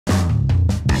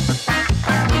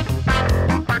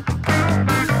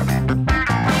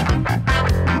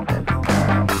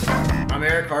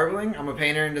Harbling. I'm a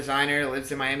painter and designer that lives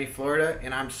in Miami, Florida,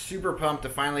 and I'm super pumped to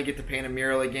finally get to paint a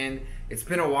mural again. It's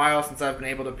been a while since I've been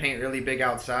able to paint really big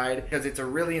outside because it's a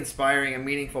really inspiring and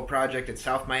meaningful project at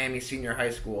South Miami Senior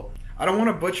High School. I don't want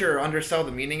to butcher or undersell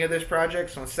the meaning of this project,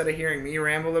 so instead of hearing me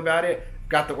ramble about it, I've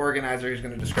got the organizer who's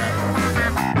going to describe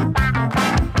it.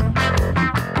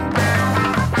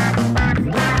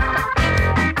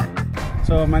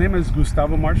 So my name is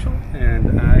Gustavo Marshall,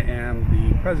 and I am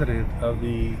the president of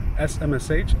the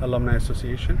SMSH Alumni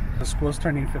Association. The school's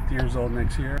turning 50 years old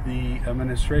next year. The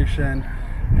administration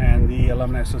and the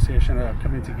Alumni Association are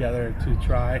coming together to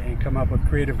try and come up with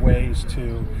creative ways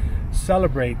to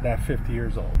celebrate that 50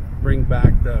 years old, bring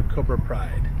back the Cobra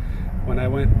Pride. When I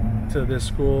went to this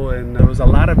school, and there was a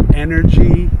lot of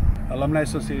energy, Alumni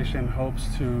Association hopes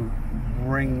to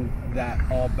bring that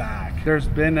all back. There's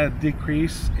been a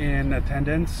decrease in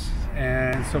attendance,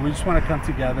 and so we just want to come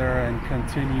together and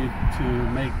continue to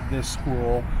make this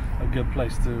school a good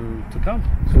place to come,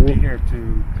 to be here,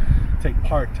 to take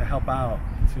part, to help out,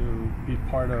 to be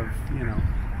part of,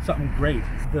 something great.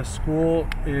 The school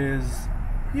is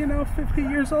 50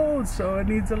 years old, so it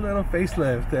needs a little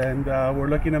facelift, and we're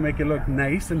looking to make it look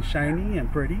nice and shiny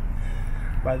and pretty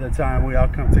by the time we all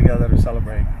come together to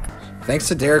celebrate. Thanks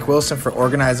to Derek Wilson for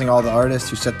organizing all the artists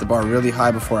who set the bar really high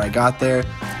before I got there.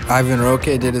 Ivan Roque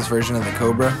did his version of the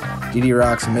Cobra, Didi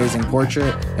Rock's amazing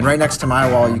portrait, and right next to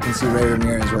my wall you can see Ray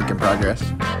Ramirez's work in progress.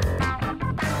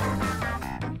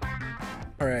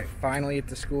 Alright, finally at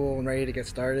the school and ready to get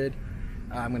started.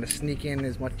 I'm going to sneak in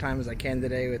as much time as I can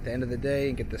today at the end of the day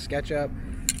and get the sketch up,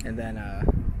 and then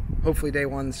hopefully day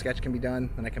one the sketch can be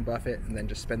done and I can buff it and then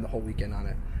just spend the whole weekend on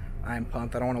it. I'm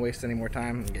pumped. I don't want to waste any more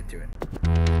time and get to it.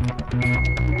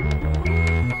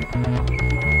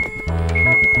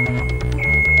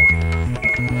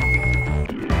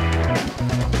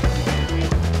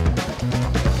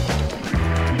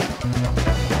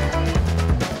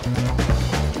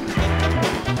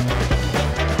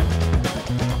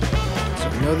 So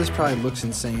I know this probably looks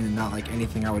insane and not like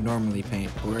anything I would normally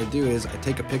paint, but what I do is I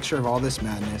take a picture of all this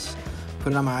madness,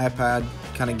 put it on my iPad,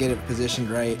 kind of get it positioned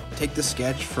right, take the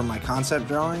sketch from my concept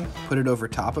drawing, put it over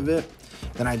top of it,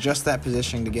 then I adjust that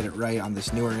positioning to get it right on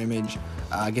this newer image,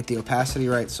 get the opacity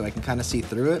right so I can kind of see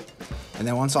through it, and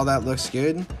then once all that looks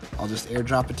good, I'll just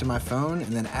airdrop it to my phone,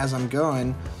 and then as I'm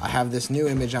going, I have this new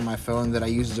image on my phone that I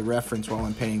use as a reference while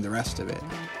I'm painting the rest of it.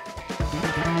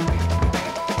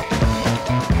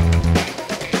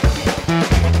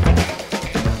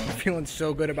 Feeling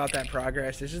so good about that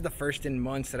progress. This is the first in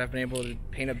months that I've been able to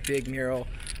paint a big mural,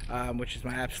 which is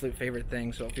my absolute favorite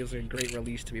thing, so it feels like a great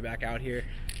release to be back out here.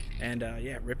 And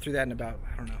yeah, ripped through that in about,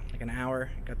 I don't know, like an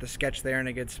hour. Got the sketch there in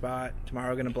a good spot.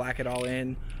 Tomorrow gonna black it all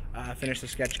in, finish the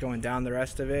sketch going down the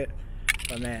rest of it.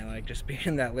 But man, like just being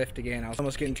in that lift again, I was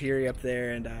almost getting teary up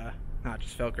there, and it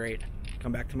just felt great.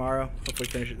 Come back tomorrow, hopefully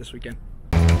finish it this weekend.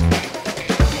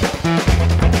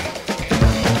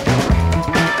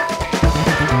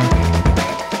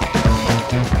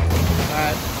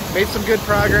 Made some good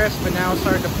progress, but now it's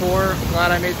starting to pour. I'm glad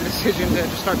I made the decision to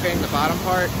just start painting the bottom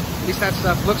part. At least that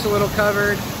stuff looks a little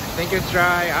covered. I think it's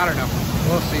dry. I don't know.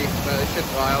 We'll see, but this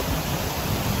shit's wild.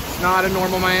 It's not a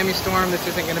normal Miami storm. This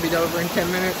isn't going to be over in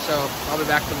 10 minutes, so I'll be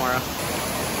back tomorrow.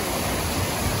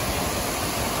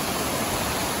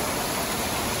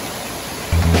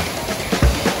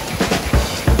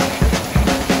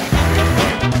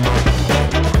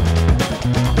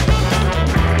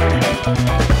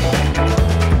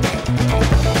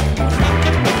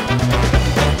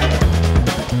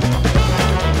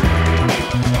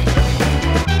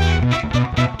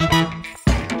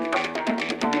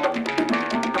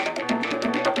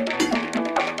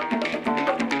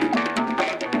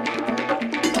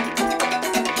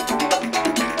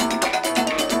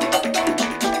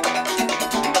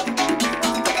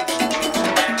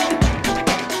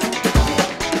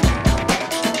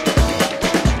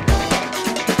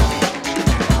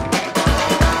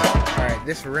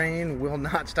 This rain will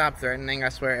not stop threatening. I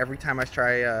swear, every time I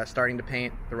try starting to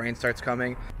paint, the rain starts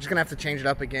coming. I'm just gonna have to change it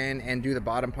up again and do the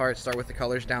bottom part, start with the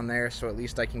colors down there, so at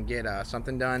least I can get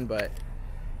something done. But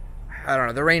I don't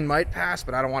know, the rain might pass,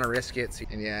 but I don't want to risk it.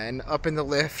 And yeah, and up in the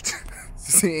lift,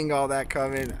 seeing all that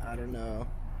coming, I don't know.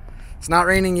 It's not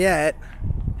raining yet.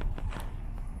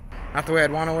 Not the way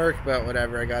I'd want to work, but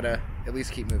whatever, I gotta at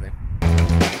least keep moving.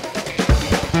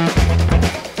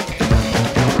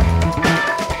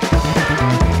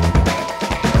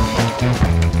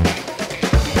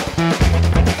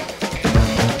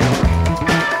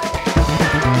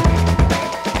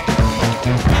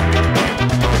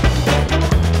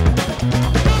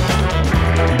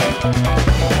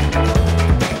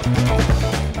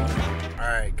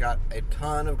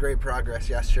 ton of great progress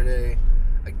yesterday.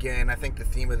 Again, I think the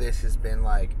theme of this has been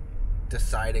like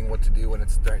deciding what to do when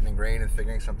it's threatening rain and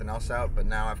figuring something else out, but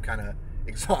now I've kind of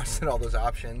exhausted all those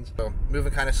options. So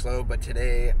moving kind of slow, but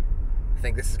today I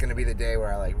think this is going to be the day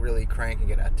where I like really crank and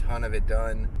get a ton of it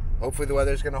done. Hopefully the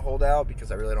weather's going to hold out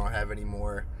because I really don't have any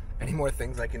more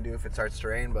things I can do if it starts to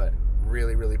rain, but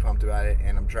really pumped about it.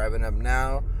 And I'm driving up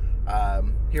now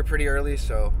here pretty early,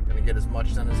 so I'm going to get as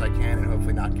much done as I can and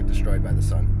hopefully not get destroyed by the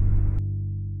sun.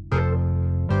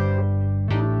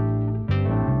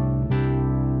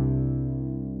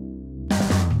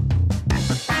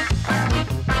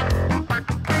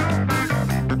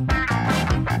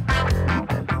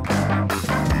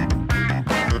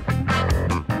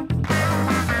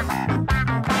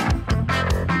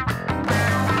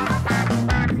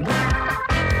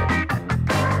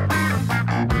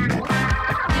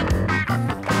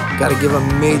 Got to give a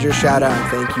major shout out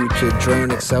and thank you to Drone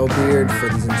Excel Beard for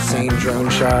these insane drone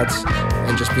shots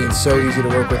and just being so easy to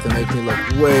work with and make me look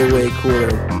way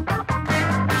cooler.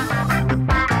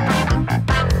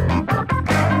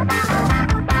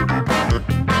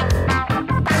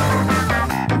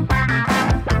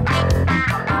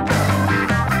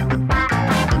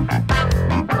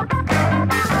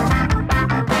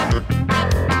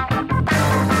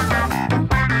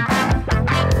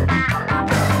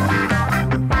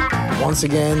 Once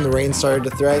again, the rain started to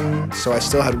threaten, so I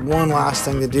still had one last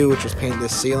thing to do, which was paint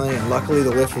this ceiling, and luckily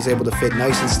the lift was able to fit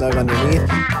nice and snug underneath.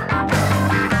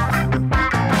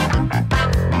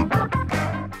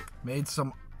 Made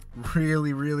some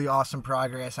really awesome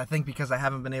progress. I think because I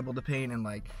haven't been able to paint in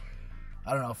like,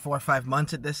 I don't know, 4 or 5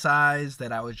 months at this size,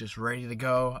 that I was just ready to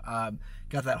go.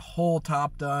 Got that whole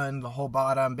top done, the whole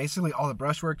bottom, basically all the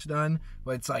brushwork's done,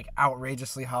 but it's like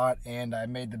outrageously hot, and I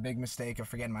made the big mistake of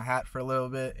forgetting my hat for a little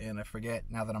bit, and I forget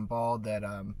now that I'm bald that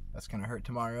that's gonna hurt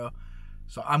tomorrow.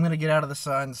 So I'm gonna get out of the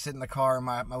sun, sit in the car in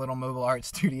my little mobile art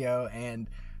studio, and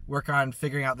work on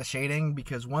figuring out the shading,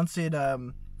 because once it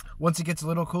gets a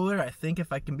little cooler, I think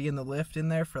if I can be in the lift in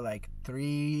there for like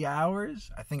 3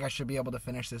 hours, I think I should be able to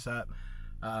finish this up.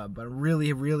 But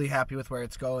really happy with where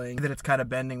it's going, that it's kind of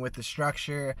bending with the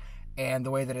structure and the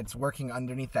way that it's working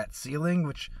underneath that ceiling,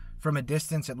 which from a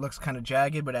distance it looks kind of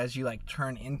jagged, but as you like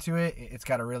turn into it, it's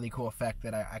got a really cool effect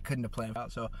that I couldn't have planned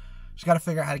out. So just got to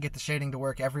figure out how to get the shading to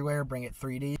work everywhere, bring it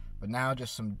 3D, but now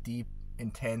just some deep,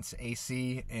 intense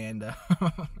AC and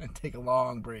take a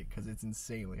long break because it's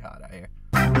insanely hot out here.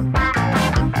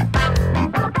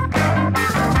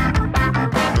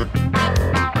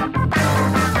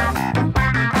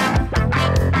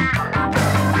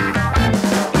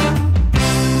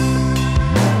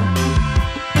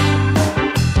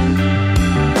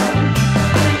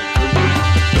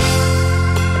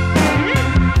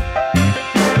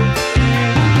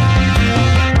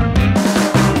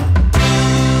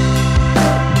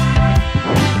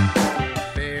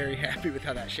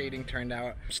 Shading turned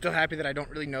out. I'm still happy that I don't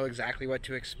really know exactly what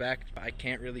to expect. I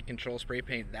can't really control spray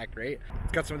paint that great.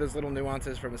 It's got some of those little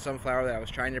nuances from the sunflower that I was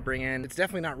trying to bring in. It's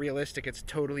definitely not realistic, it's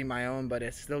totally my own, but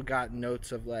it's still got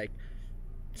notes of like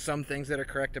some things that are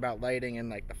correct about lighting and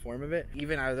like the form of it.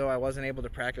 Even though I wasn't able to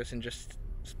practice and just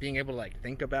being able to like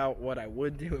think about what I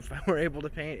would do if I were able to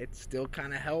paint, it still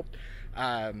kind of helped.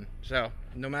 So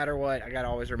no matter what, I gotta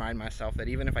always remind myself that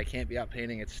even if I can't be out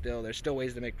painting, there's still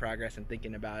ways to make progress and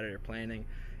thinking about it or planning.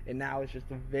 And now it's just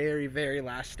the very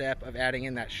last step of adding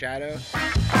in that shadow.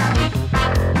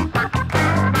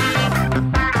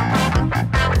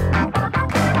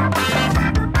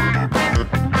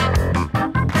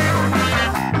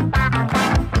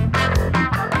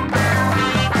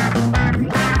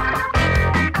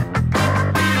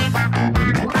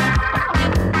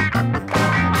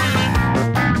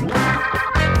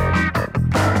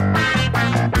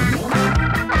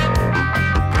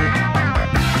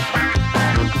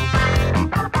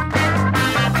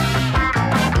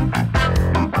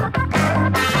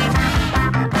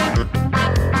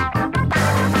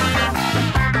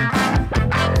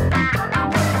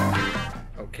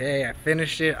 Okay, I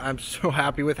finished it. I'm so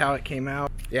happy with how it came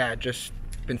out. Yeah, just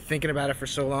been thinking about it for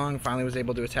so long, finally was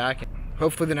able to attack it.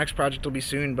 Hopefully the next project will be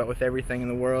soon, but with everything in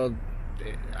the world,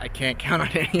 I can't count on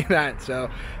any of that. So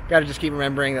gotta just keep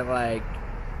remembering that like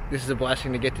this is a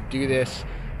blessing to get to do this,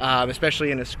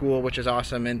 especially in a school, which is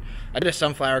awesome. And I did a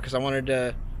sunflower because I wanted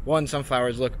to, one,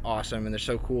 sunflowers look awesome and they're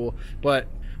so cool, but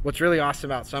what's really awesome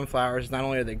about sunflowers is not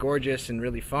only are they gorgeous and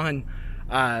really fun,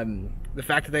 the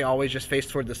fact that they always just face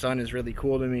toward the sun is really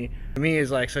cool to me. To me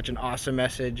is like such an awesome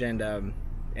message, and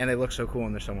they look so cool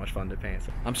and they're so much fun to paint.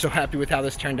 So I'm so happy with how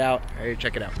this turned out. All right,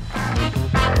 check it out.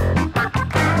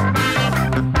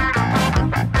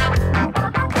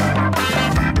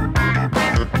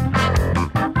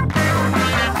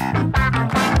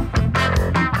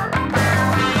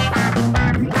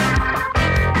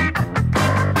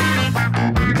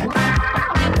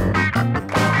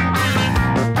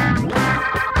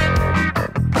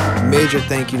 major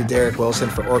thank you to Derek Wilson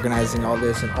for organizing all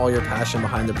this and all your passion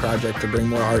behind the project to bring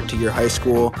more art to your high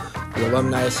school, the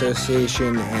Alumni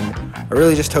Association, and I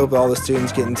really just hope all the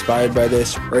students get inspired by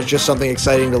this, or it's just something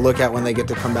exciting to look at when they get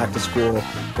to come back to school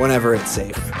whenever it's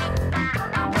safe.